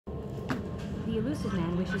elusive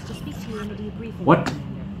man wishes to speak to you in the debriefing room. What?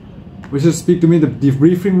 Wishes to speak to me in the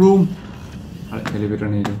debriefing room? Elevator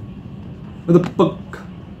नहीं What the fuck?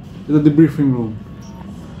 The debriefing room.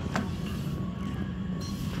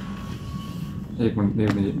 एक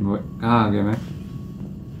minute कहाँ आ गया मैं?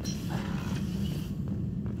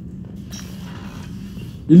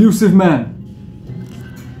 Elusive man.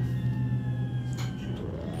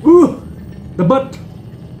 Ooh, the butt.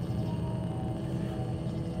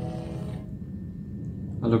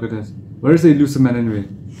 Oh, look at this. Where is the elusive man anyway?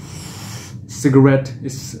 Cigarette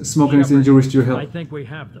is smoking is injurious to your health. I think we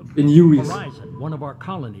have them. Injurious. Horizon, one of our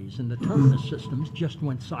colonies in the terminus systems, just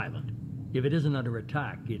went silent. If it isn't under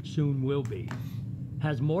attack, it soon will be.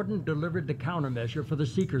 Has Morden delivered the countermeasure for the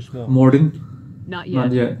Seeker Swarm? Morden? Not yet.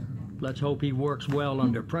 Not yet. Let's hope he works well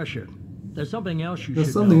under pressure. There's something else you There's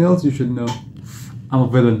should something know. else you should know. I'm a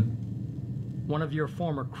villain. One of your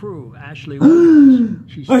former crew, Ashley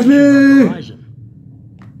Williams. She's Ashley! stationed on Horizon.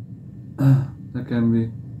 That can be.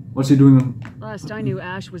 What's he doing on? Last I knew,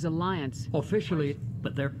 Ash was Alliance. Officially,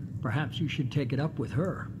 but there, perhaps you should take it up with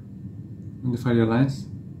her. In the Fight Alliance?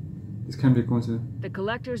 This can be a coincidence. The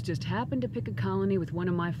Collectors just happened to pick a colony with one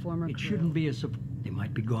of my former It crew. shouldn't be a surprise. They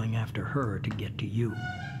might be going after her to get to you.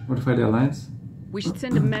 Modify the Alliance? We should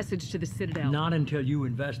send a message to the Citadel. Not until you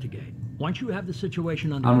investigate. Once you have the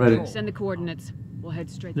situation under I'm ready. control. Send the coordinates. We'll head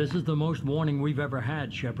straight This there. is the most warning we've ever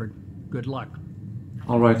had, Shepard. Good luck.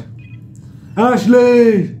 Alright.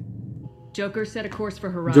 Ashley! Joker set a course for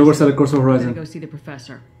Horizon. Joker set a course for I'm Horizon. gonna go see the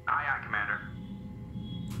professor. Aye, aye, Commander.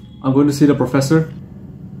 I'm going to see the professor.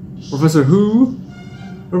 Professor who?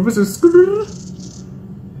 Professor Scooter?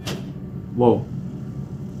 Whoa.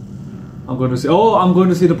 I'm going to see. Oh, I'm going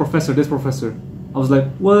to see the professor. This professor. I was like,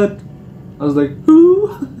 what? I was like, who?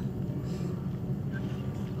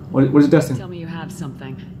 What is it testing? Tell me you have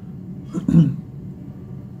something.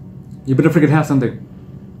 You better freaking have something.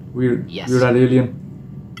 Weird. Yes. Weird alien.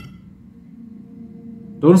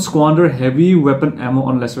 Don't squander heavy weapon ammo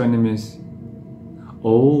on lesser enemies.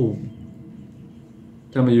 Oh.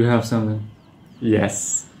 Tell me you have something.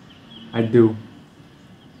 Yes. I do.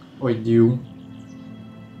 Oh, I do.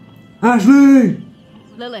 Ashley!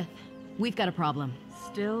 Lilith, we've got a problem.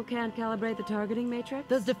 Still can't calibrate the targeting matrix?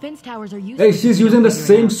 Those defense towers are used. Hey, she's using the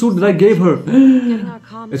same suit that I gave her. Getting our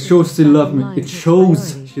comms It shows she back loves me. online It is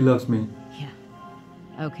shows priority. she loves me.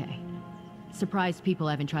 Yeah. Okay. Surprised people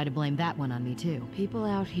haven't tried to blame that one on me too. People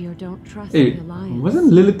out here don't trust Hey, the Alliance. wasn't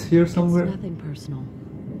Lilith here It's somewhere? nothing personal.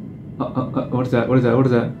 What is that? What is that? What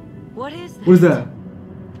is that? What is that? What is that?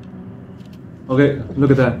 Okay,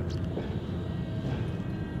 look at that.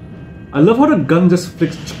 I love how the gun just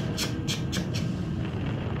flicks.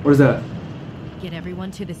 What is that? Get everyone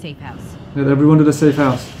to the safe house. Get everyone to the safe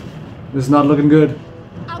house. This is not looking good.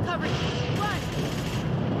 I'll cover you. Run!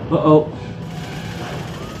 Uh-oh.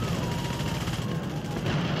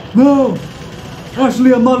 No!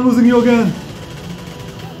 Ashley, I'm not losing you again!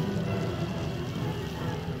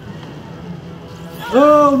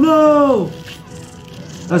 Oh no!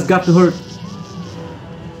 That's got to hurt.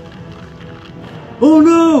 Oh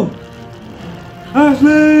no!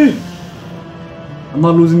 Ashley! I'm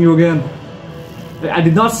not losing you again. I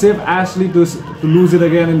did not save Ashley to lose it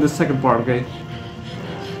again in the second part, okay?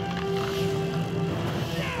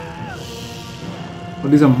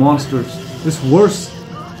 But these are monsters. It's worse.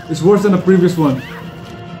 It's worse than the previous one.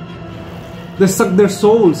 They suck their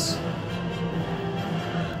souls.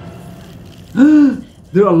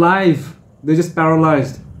 They're alive. They're just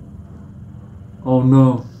paralyzed. Oh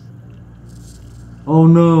no. Oh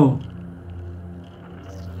no.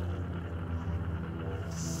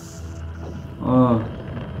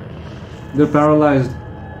 They're paralyzed.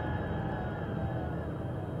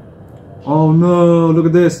 Oh no, look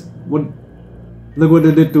at this. Look what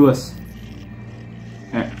they did to us.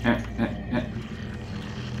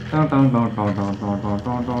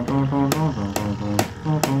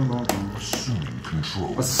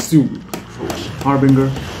 Assume control. Harbinger.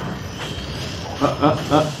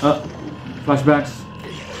 Flashbacks.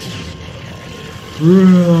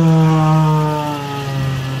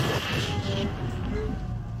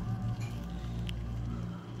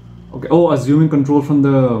 Okay, oh, assuming control from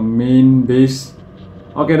the main base.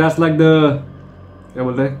 Okay, that's like the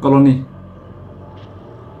colony.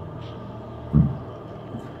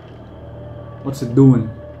 What's it doing?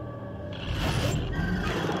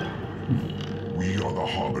 We are the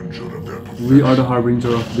harbinger of their perfection. We are the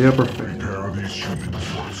harbinger of their perfection. Prepare these humans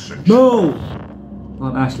for ascension. No!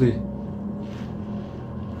 Not Ashley.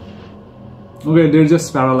 Okay, they're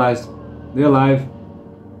just paralyzed. They're alive.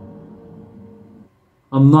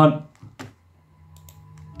 I'm not.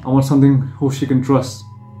 I want something who she can trust.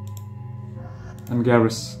 And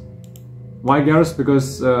Garrus. Why Garrus?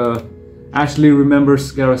 Because Ashley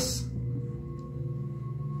remembers Garrus.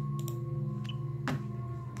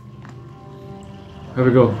 Here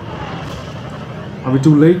we go. Are we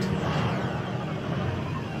too late?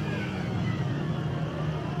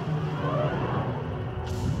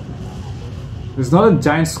 It's not a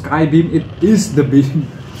giant sky beam, it is the beam.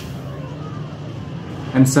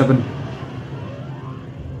 And 7.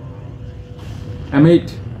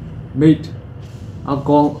 M8. Mate.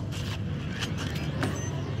 Alcohol.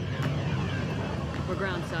 We're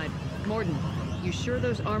groundside. Morden, you sure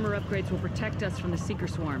those armor upgrades will protect us from the Seeker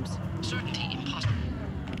swarms? Certainty impossible.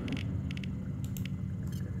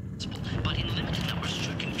 But in limited numbers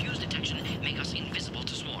should confuse detection and make us invisible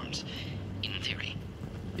to swarms. In theory.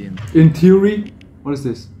 In theory? What is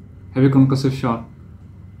this? Heavy concussive shot.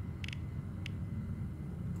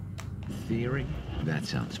 Theory? That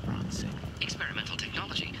sounds promising. Experimental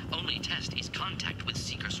technology. Only test is contact with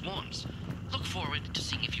Seeker swarms. Look forward to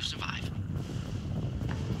seeing if you survive.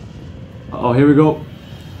 Oh, here we go.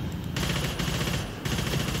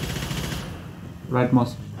 Right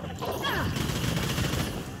mouse.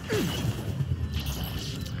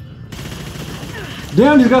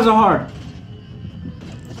 Damn, these guys are hard.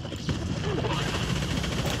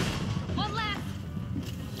 One left.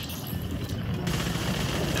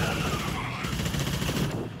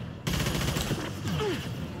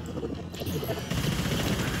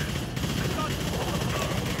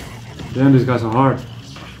 Damn, these guys are hard.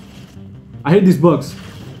 I hate these bugs.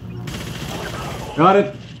 Got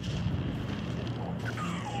it.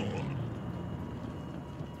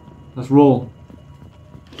 Let's roll.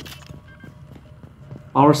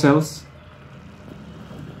 Power cells.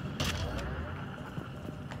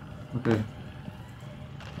 Okay.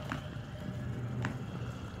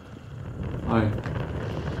 Alright.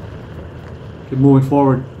 Keep moving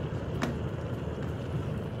forward.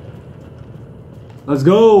 Let's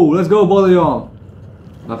go! Let's go, both of y'all!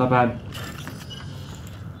 Not that bad.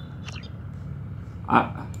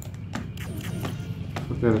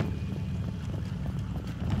 Forget it.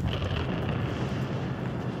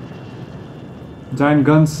 Giant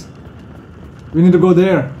guns. We need to go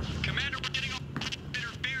there.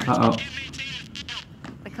 Uh-oh.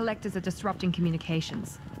 The collectors are disrupting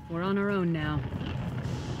communications. We're on our own now.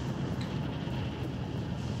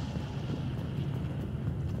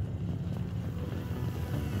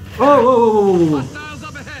 Whoa, whoa, whoa, whoa, whoa, whoa. Hostiles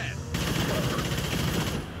up ahead.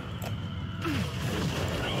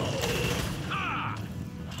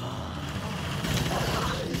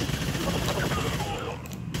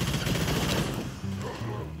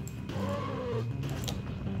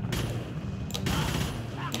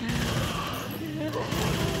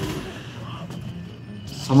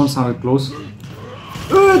 Someone sounded close.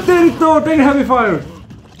 Take it, take heavy fire!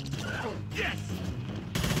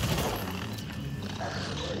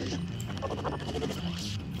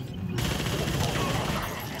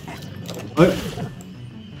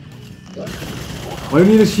 What do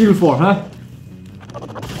you need a shield for, huh?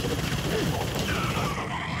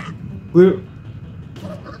 Clear.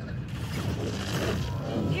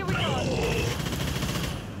 Here we go.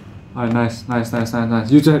 Alright, nice.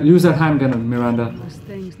 Use that hand cannon, Miranda. Those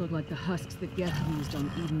things look like the husks that Geth used on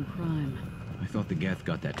Eden Prime. I thought the Geth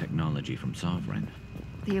got that technology from Sovereign.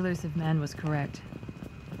 The elusive man was correct.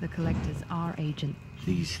 The collectors are agent.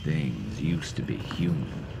 These things used to be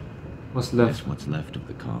human. What's left? That's what's left of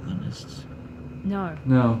the colonists. No,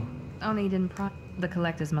 No. only Eden Prime. The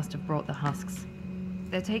collectors must have brought the husks.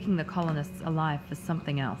 They're taking the colonists alive for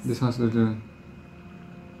something else. This has to do.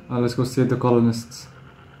 Let's go save the colonists.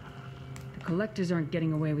 The collectors aren't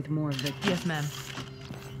getting away with more of it. Yes, ma'am.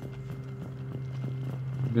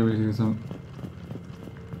 Give me some.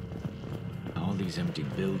 All these empty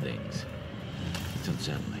buildings. It's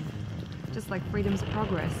unsettling. Just like Freedom's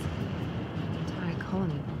Progress. The entire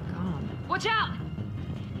colony gone. Watch out!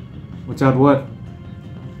 Watch out, what?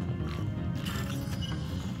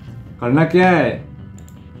 करना क्या है?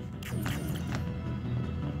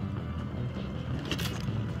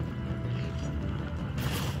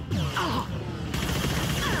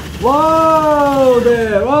 Whoa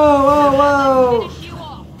there! Whoa! Finish you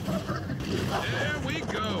off. There we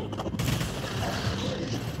go.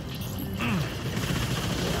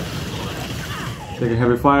 Taking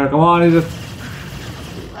heavy fire. Come on, Edith.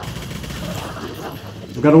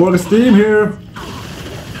 We gotta work as team here.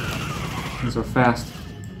 These are fast.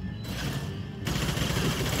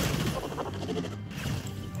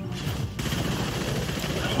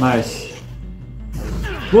 Nice.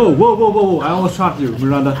 Whoa. I almost shot you,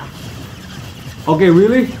 Miranda. Okay,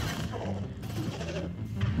 really?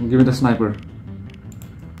 Give me the sniper.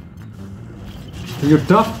 You're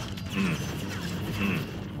tough.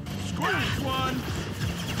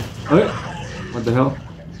 Hey, what the hell?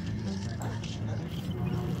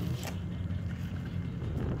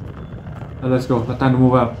 Let's go. Time to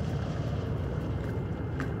move out.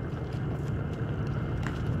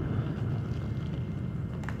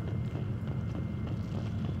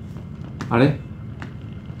 अरे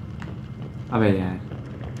अबे यार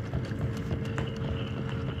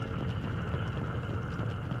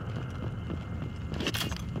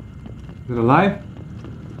Is it alive?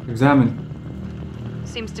 Examine.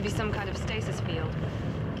 Seems to be some kind of stasis field.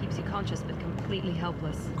 Keeps you conscious but completely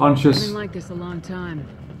helpless. Conscious. Been like this a long time.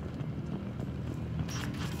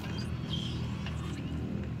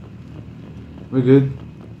 We're good.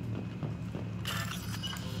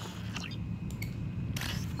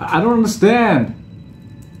 I don't understand.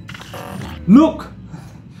 Look!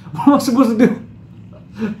 What am I supposed to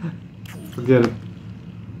do? Forget it.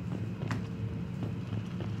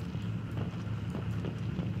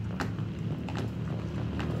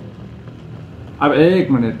 अब एक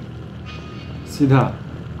minute सीधा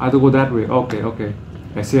I have to go that way. Okay, okay.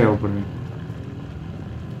 ऐसे है ऊपर में.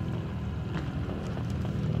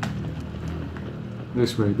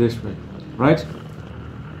 This way, right?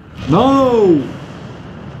 No!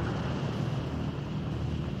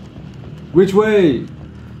 Which way?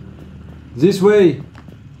 This way?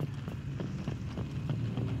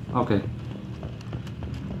 Okay.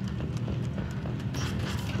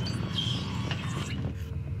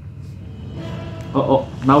 Uh-oh,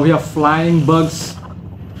 now we have flying bugs.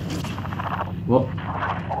 What?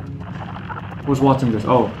 Who's watching this?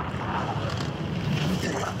 Oh.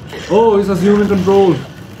 Oh, this is human control.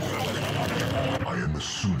 I am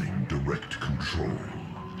assuming direct control.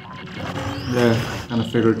 Yeah, kind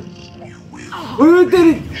of figured. You will. Oh, it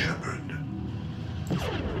did it! Shepard.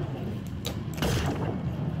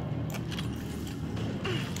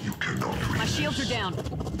 You cannot resist. My shields are down.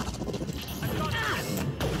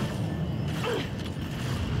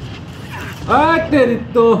 I did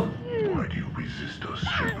it though. Why do you resist us,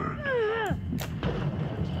 Shepard?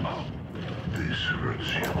 This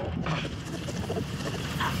hurts you.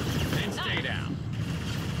 Then stay down.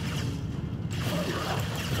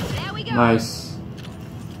 There we go. Nice.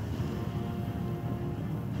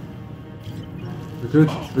 We're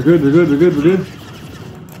good.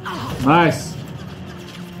 Nice.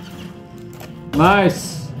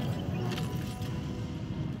 Nice.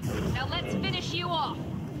 Now let's finish you off.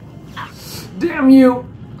 Damn you.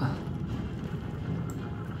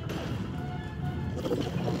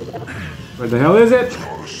 Where the hell is it? You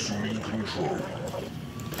are assuming control.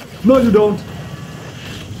 No, you don't. We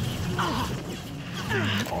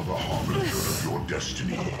are the harbinger of your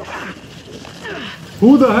destiny.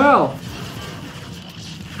 Who the hell?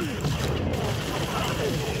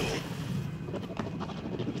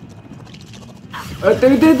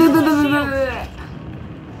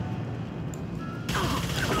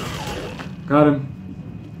 Got him.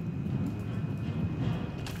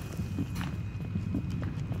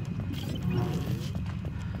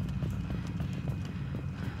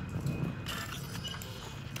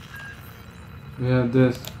 We have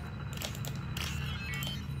this.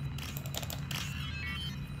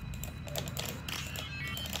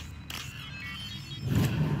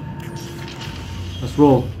 Let's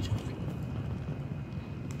roll.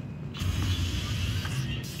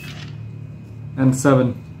 And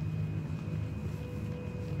 7.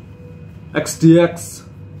 XDX.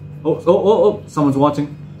 Oh, someone's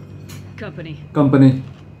watching. Company.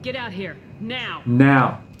 Get out here, now!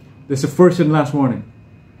 Now. This is the first and last warning.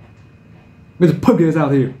 There's puggies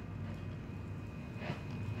out here.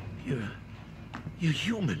 You're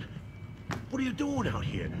human. What are you doing out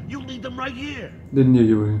here? You lead them right here. Didn't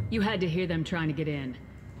you were here. You had to hear them trying to get in.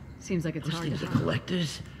 Seems like it's Those hard things to are find.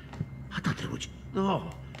 collectors? I thought they were...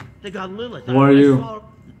 No. They got Lilith. Who are you?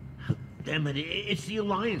 Damn it, it's the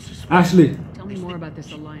Alliance's. Ashley. Tell me more about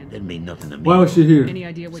this alliance. That mean nothing to me. Why was she here? Any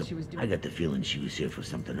idea what she was doing? I got the feeling she was here for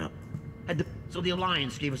something up. So the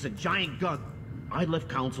Alliance gave us a giant gun. I left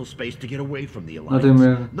Council space to get away from the Alliance. Nothing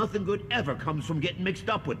matter. Nothing good ever comes from getting mixed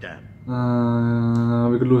up with them.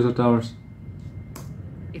 We could lose the towers.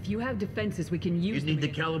 If you have defenses, we can use You need to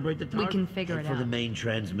them. calibrate the tower. We can figure Head it for the out. main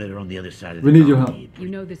transmitter on the other side of We the need your colony. help. You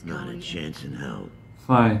know this Not a colony. chance in hell.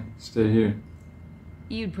 Fine. Stay here.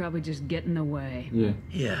 You'd probably just get in the way. Yeah.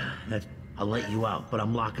 Yeah, I'll let you out, but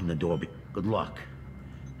I'm locking the door. Good luck.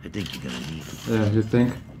 I think you're gonna need it. Yeah, you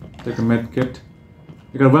think? Take a med kit.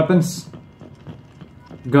 You got weapons?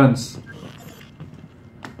 Guns.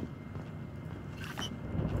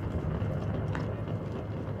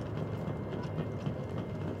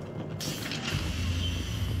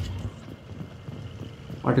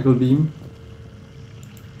 Particle beam.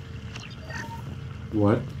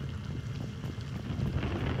 What?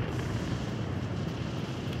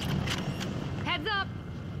 Heads up!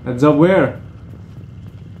 Heads up where?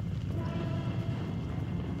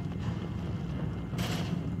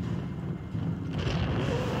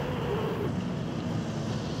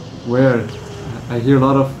 Where? I hear a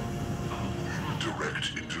lot of...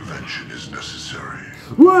 Direct intervention is necessary.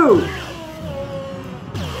 Whoa!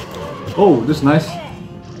 Oh, this is nice.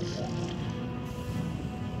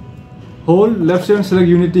 Hold left shift and select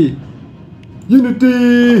Unity.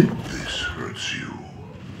 Unity! This hurts you.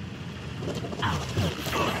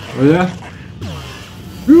 Oh yeah?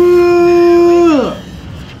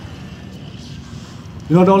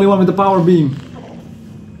 You're not the only one with the power beam.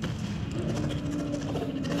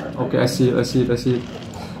 Okay, I see it, I see it, I see it.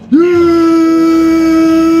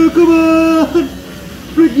 Yeah! Come on!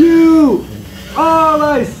 Freak you! Oh,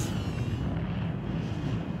 nice!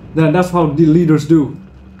 Then that's how the leaders do.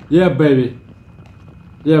 Yeah, baby.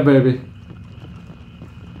 Yeah, baby.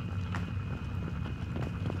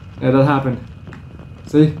 Yeah, that happened.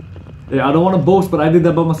 See? Yeah, I don't want to boast, but I did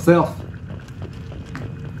that by myself.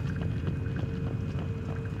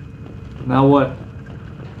 Now what?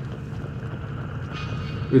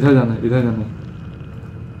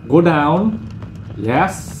 Go down.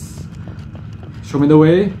 Yes. Show me the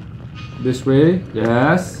way. This way.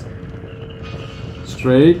 Yes.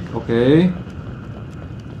 Straight. Okay.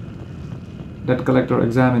 Debt collector,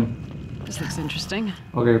 examine. This looks interesting.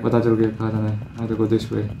 Okay, पता चल गया कहाँ जाना है. I have to go this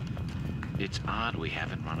way. It's odd we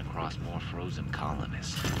haven't run across more frozen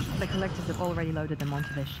colonists. The collectors have already loaded them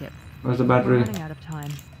onto their ship. Where's the battery? We're running out of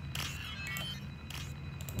time.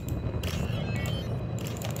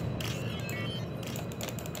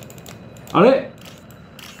 Alright.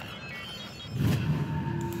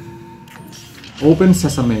 Open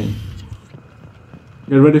sesame.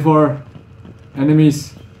 Get ready for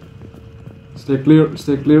enemies. Stay clear,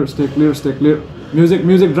 stay clear, stay clear, stay clear. Music,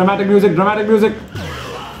 music, dramatic music, dramatic music.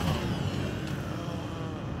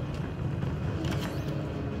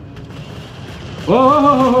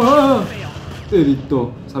 तेरी तो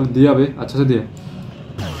साले दिया बे अच्छा से दिया.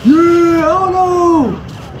 Yeah! Oh no!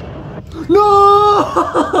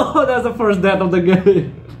 No! That's the first death of the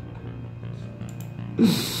game.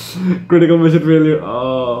 Critical mission failure.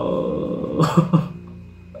 Oh.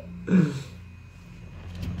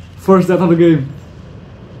 First death of the game.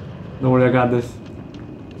 Don't worry, I got this.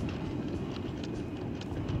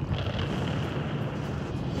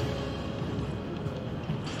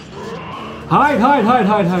 Hide, hide, hide,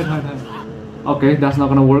 hide, hide, hide, hide. Okay, that's not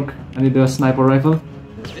gonna work. I need a sniper rifle.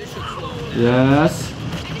 Yes.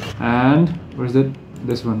 And where's it?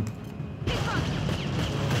 This one.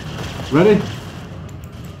 Ready?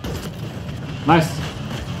 Nice.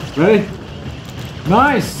 Ready?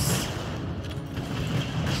 Nice.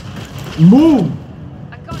 Move.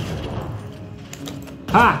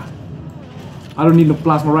 Ha! I don't need no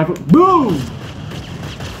plasma rifle. Boom!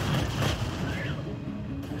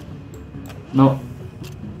 No.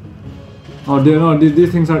 Oh, no,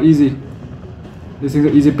 these things are easy. These things are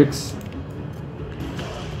easy picks.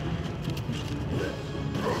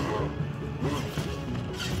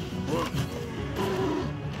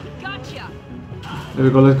 Gotcha. There we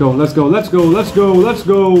go, let's go, let's go, let's go, let's go, let's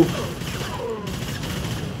go.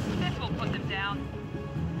 This will put them down.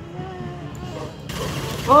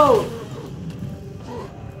 Oh!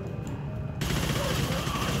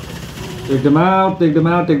 Take them out, take them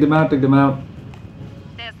out, take them out, take them out.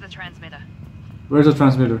 There's the transmitter. Where's the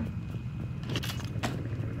transmitter?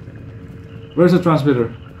 Where's the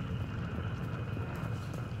transmitter?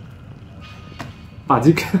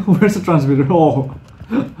 Pajik, where's the transmitter? Oh,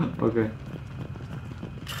 okay.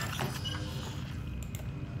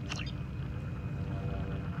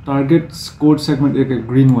 Target code segment, okay,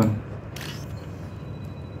 green one.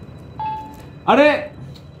 Are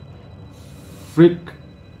freak.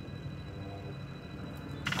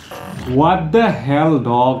 What the hell,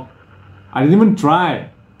 dog? I didn't even try.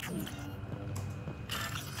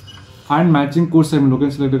 Find matching code segment. Okay,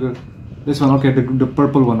 select this one. Okay, the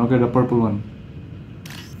purple one. Okay, the purple one.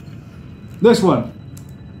 This one.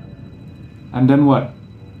 And then what?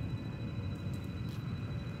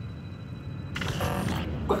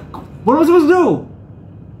 What am I supposed to do?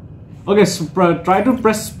 Okay, so try to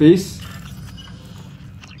press space.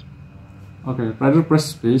 Okay, try to press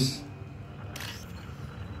space.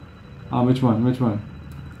 Which one? Which one?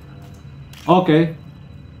 Okay.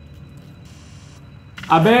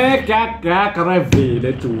 अबे क्या क्या कर रहा है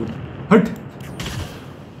वेले चूत हट.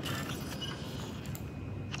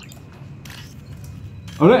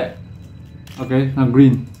 Okay. Okay, now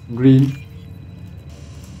green. Green.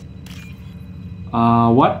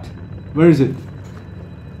 What? Where is it?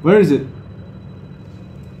 Where is it?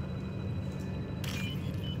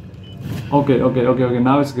 Okay.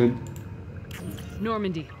 Now it's good.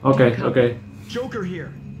 Normandy. Okay. Joker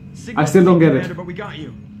here. I still don't get it. But we got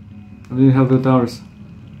you. I need help with the towers.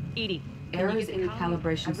 Edie. Errors in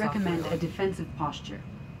calibration. I recommend a defensive posture.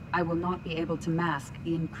 I will not be able to mask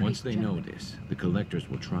the increased. Once they know this, the collectors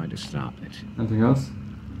will try to stop it. Anything else?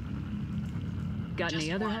 Got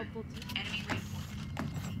any other helpful?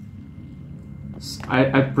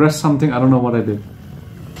 I pressed something. I don't know what I did.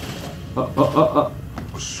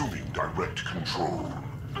 Assuming direct control.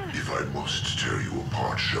 If I must tear you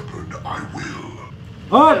apart, Shepard, I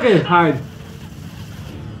will. Okay, hide.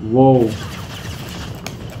 Whoa.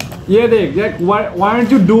 Yeah, Dick. Jack, why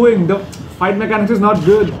aren't you doing? The fight mechanics is not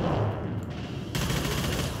good.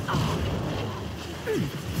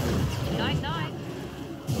 Nice.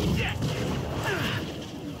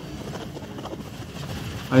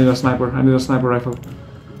 I need a sniper. I need a sniper rifle.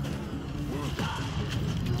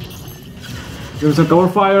 Give us a cover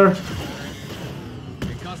fire.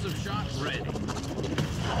 Concussive shot ready.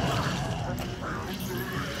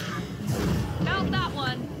 Found that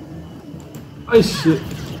one. Oh shit.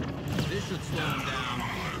 This should slow him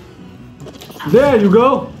down. There you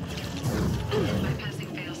go.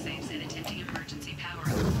 Bypassing fail-safes and attempting emergency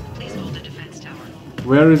power-up. Please hold the defense tower.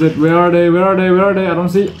 Where is it? Where are they? Where are they? Where are they? I don't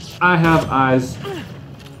see. I have eyes.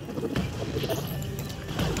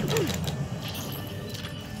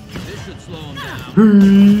 This should slow him down.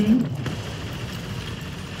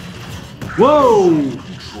 Whoa!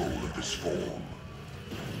 Control of this form.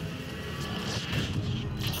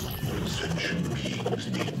 Sentient beings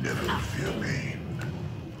need never fear pain.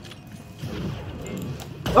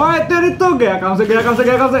 Alright, तेरी तो गया काम से गया काम से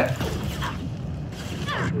गया काम से.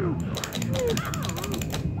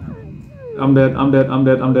 I'm dead. I'm dead. I'm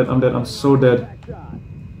dead. I'm dead. I'm dead. I'm so dead.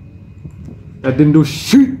 That didn't do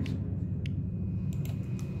shit.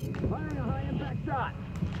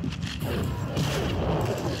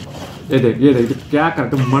 ये देख क्या कर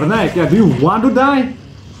तुम मरना है क्या? Do you want to die?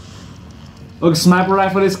 Okay, sniper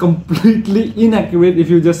rifle is completely inaccurate if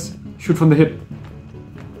you just shoot from the hip.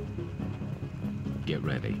 Get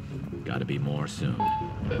ready. Gotta be more soon.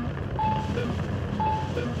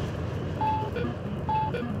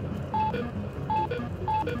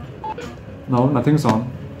 No, nothing's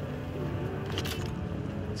on.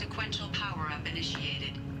 Sequential power-up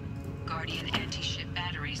initiated. Guardian anti-ship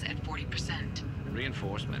batteries at 40%.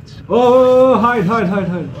 Reinforcements. Oh, hide. Here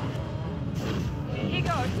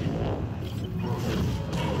goes.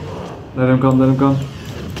 Let him come. There we go.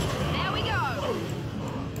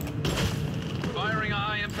 Firing a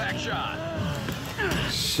high-impact shot.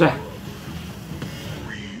 Shit.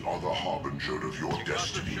 We are the harbinger of your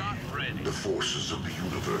destiny. The forces of the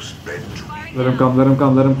universe bend to me. Let him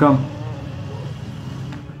come.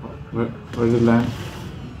 Where did it land?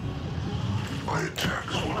 My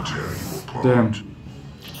attacks will tear you apart. Damn.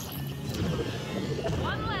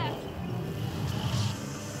 One left.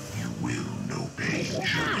 You will know pain,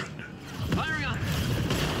 Shepard. Firing on.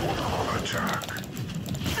 Attack.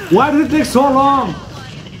 Why did it take so long?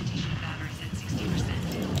 Guardian anti-ship batteries at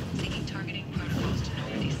 60%. Seeking targeting protocols to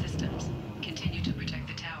Normandy systems. Continue to protect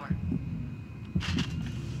the tower.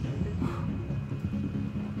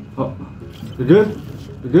 Oh, you good?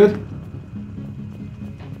 You good?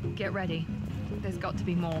 Get ready. There's got to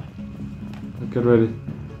be more. Get ready.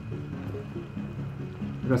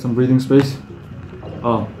 I got some breathing space.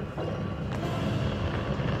 Oh.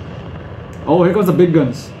 Oh, here comes the big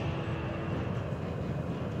guns.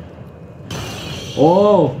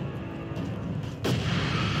 Oh.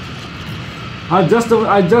 I just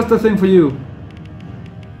the thing for you.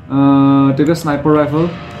 Take a sniper rifle.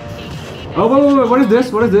 Oh, wait, what is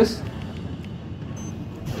this? What is this?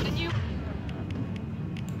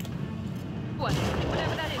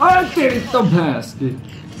 Whatever that is. I did it, the basket.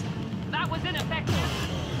 That was ineffective.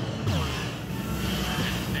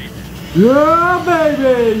 Yeah,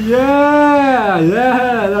 baby. Yeah.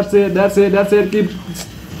 That's it. Keep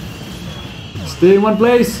stay in one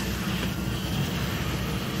place.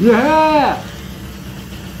 Yeah.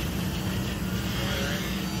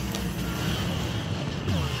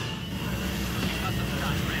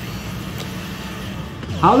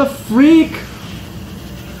 How the freak?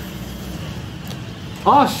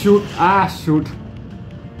 Oh shoot! Shoot!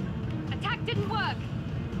 Attack didn't work.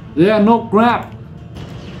 Yeah, no crap.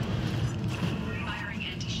 Firing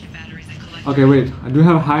anti-ship batteries at collector. Okay, wait. I do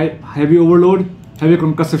have heavy overload, heavy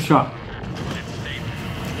concussive shot.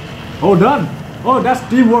 Oh, done. Oh, that's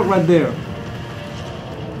teamwork right there.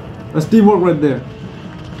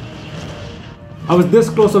 I was this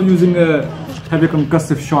close of using Heavy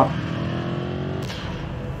concussive shot.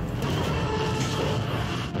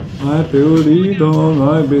 I feel Yani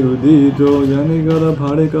gotta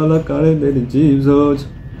party kala kare dedi jeeps.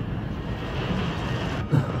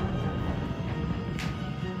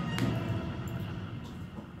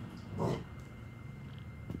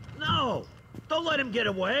 No! Don't let him get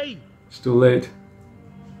away! It's too late.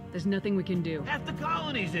 There's nothing we can do. Half the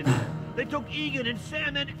colony's in there. They took Egan and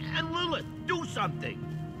Sam and Lilith. Do something!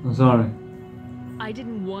 I'm sorry. I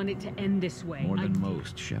didn't want it to end this way. More than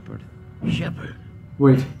most, Shepard. Shepard?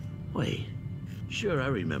 Wait. Wait. Sure, I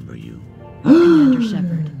remember you. Commander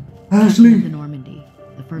Shepard. Ashley! Of the Normandy,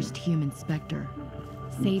 the first human Spectre.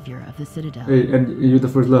 Savior of the Citadel. Hey, and you're the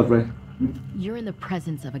first love, right? You're in the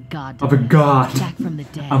presence of a god. Of a god. Back from the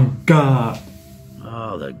dead. I'm God.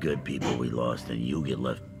 All the good people we lost and you get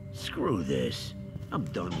left. Screw this. I'm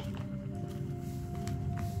done.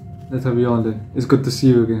 That's how we all did. It's good to see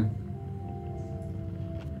you again.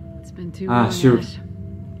 It's been too long, shoot. Ash.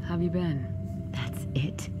 How have you been? That's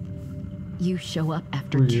it. You show up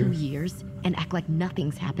after 2 years and act like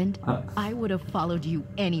nothing's happened. I would have followed you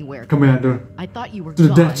anywhere. Commander. I thought you were To the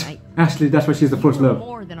gone. death. Ashley, that's why she's the first You were love.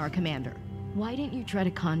 more than our commander. Why didn't you try to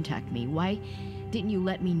contact me? Why didn't you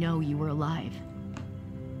let me know you were alive?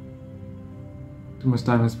 Too much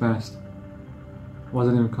time has passed.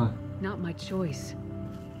 Wasn't even caught. Not my choice.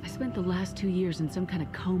 I spent the last 2 years in some kind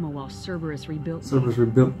of coma while Cerberus rebuilt me. Cerberus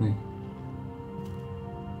rebuilt me.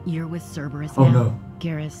 You're with Cerberus Oh, now? no.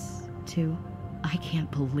 Garrus, too? I can't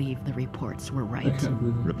believe the reports were right. I can't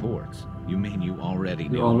believe it. Reports? You mean you already You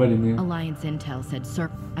knew? already knew. Alliance Intel said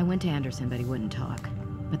I went to Anderson, but he wouldn't talk.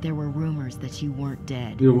 But there were rumors that you weren't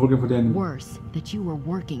dead. You were working for the enemy. Worse, that you were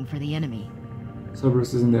working for the enemy.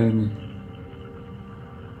 Cerberus isn't the enemy.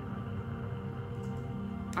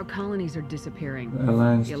 Our colonies are disappearing. The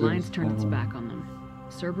Alliance turned its turns back on them.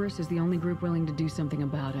 Cerberus is the only group willing to do something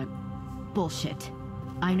about it. Bullshit.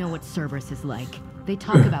 I know what Cerberus is like. They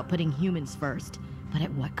talk about putting humans first, but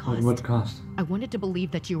at what cost? At what cost? I wanted to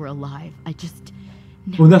believe that you were alive. I just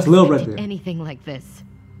Well, that's love right expected there. anything like this.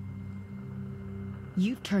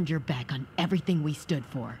 You've turned your back on everything we stood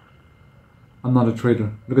for. I'm not a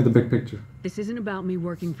traitor. Look at the big picture. This isn't about me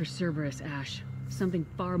working for Cerberus, Ash. Something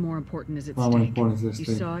far more important is at Far more stake. important is at You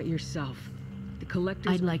stake. saw it yourself. The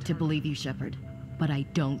Collectors. I'd like to believe you, Shepard, but I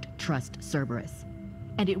don't trust Cerberus.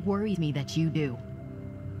 And it worries me that you do.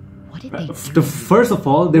 What did they do? First of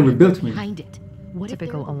all, they rebuilt me. Behind it. What if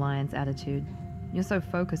Typical Alliance attitude. You're so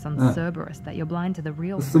focused on Ah. Cerberus that you're blind to the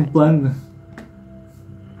real It's so threat. blind.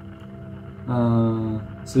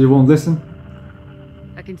 So you won't listen?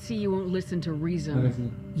 I can see you won't listen to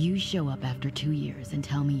reason. You show up after 2 years and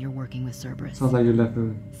tell me you're working with Cerberus. Sounds like you left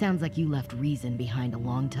her. Sounds like you left reason behind a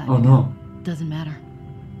long time Oh ago. no. Doesn't matter.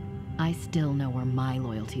 I still know where my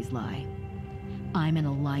loyalties lie. I'm an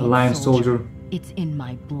Alliance, Alliance soldier. It's in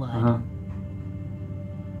my blood. Uh-huh.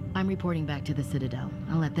 I'm reporting back to the Citadel.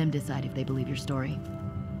 I'll let them decide if they believe your story.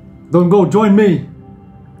 Don't go, join me!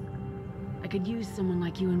 I could use someone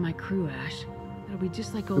like you in my crew, Ash. It'll be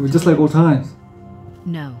just like It old was just like old times.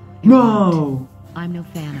 No. it No! won't. I'm no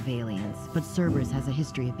fan of aliens, but Cerberus has a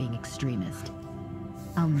history of being extremist.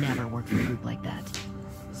 I'll never work for a group like that.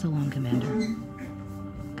 So long, Commander.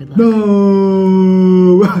 Good luck.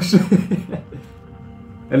 No!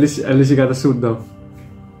 at least you got a suit though.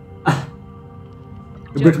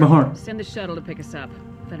 It breaks my heart. Send the shuttle to pick us up.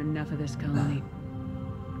 I've had enough of this colony.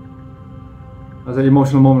 That's an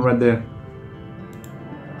emotional moment right there.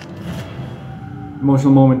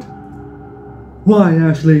 Emotional moment. Why,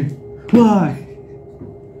 Ashley? Why?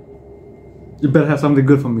 You better have something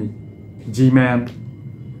good for me.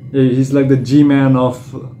 G-Man. Yeah, he's like the G-Man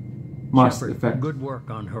of Mass Shepard, Effect. good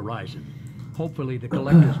work on Horizon. Hopefully the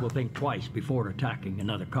Collectors will think twice before attacking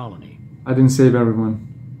another colony. I didn't save everyone.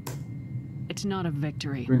 It's not a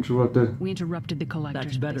victory. We interrupted. We interrupted the Collectors.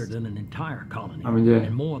 That's better than an entire colony. I mean, yeah.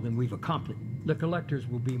 And more than we've accomplished. The Collectors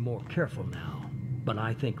will be more careful now, but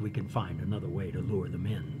I think we can find another way to lure them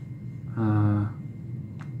in.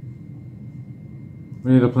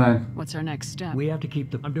 We need a plan. What's our next step? We have to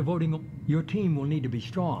keep I'm devoting... Your team will need to be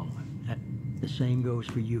strong. The same goes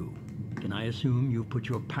for you. Can I assume you've put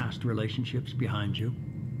your past relationships behind you?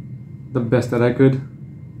 The best that I could.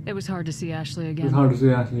 It was hard to see Ashley again. It's hard to see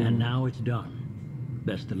Ashley. And now it's done.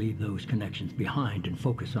 Best to leave those connections behind and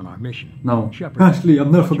focus on our mission. No. Shepard, Ashley,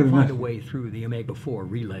 I'm never once you forgetting find a Ashley. way through the Omega-4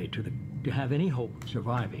 relay to have any hope of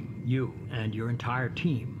surviving, you and your entire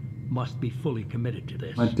team must be fully committed to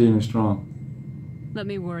this. My team is strong. Let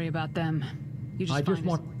me worry about them. You just I just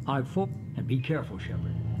find us- want... And be careful,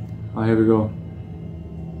 Shepard. Ah, here we go.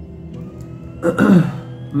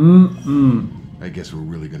 I guess we're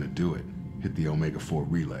really gonna do it. hit the Omega-4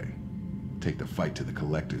 relay. Take the fight to the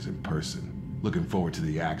Collectors in person. Looking forward to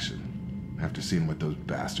the action. After seeing what those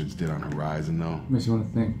bastards did on Horizon, though... Makes you want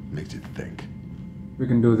to think. Makes you think. We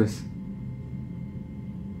can do this.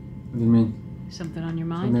 What do you mean? Something on your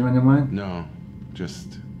mind? Something on your mind? No,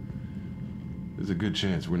 just... There's a good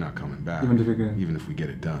chance we're not coming back. Even if we get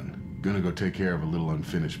it done. Gonna go take care of a little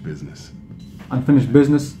unfinished business. Unfinished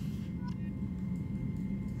business?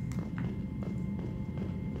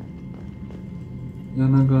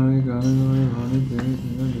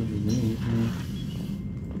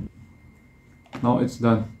 No, it's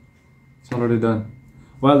done. It's already done.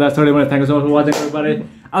 Well, that's 30 minutes. Thank you so much for watching, everybody.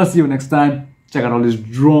 I'll see you next time. Check out all these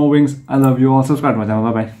drawings. I love you all. Subscribe to my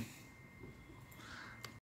channel. Bye bye.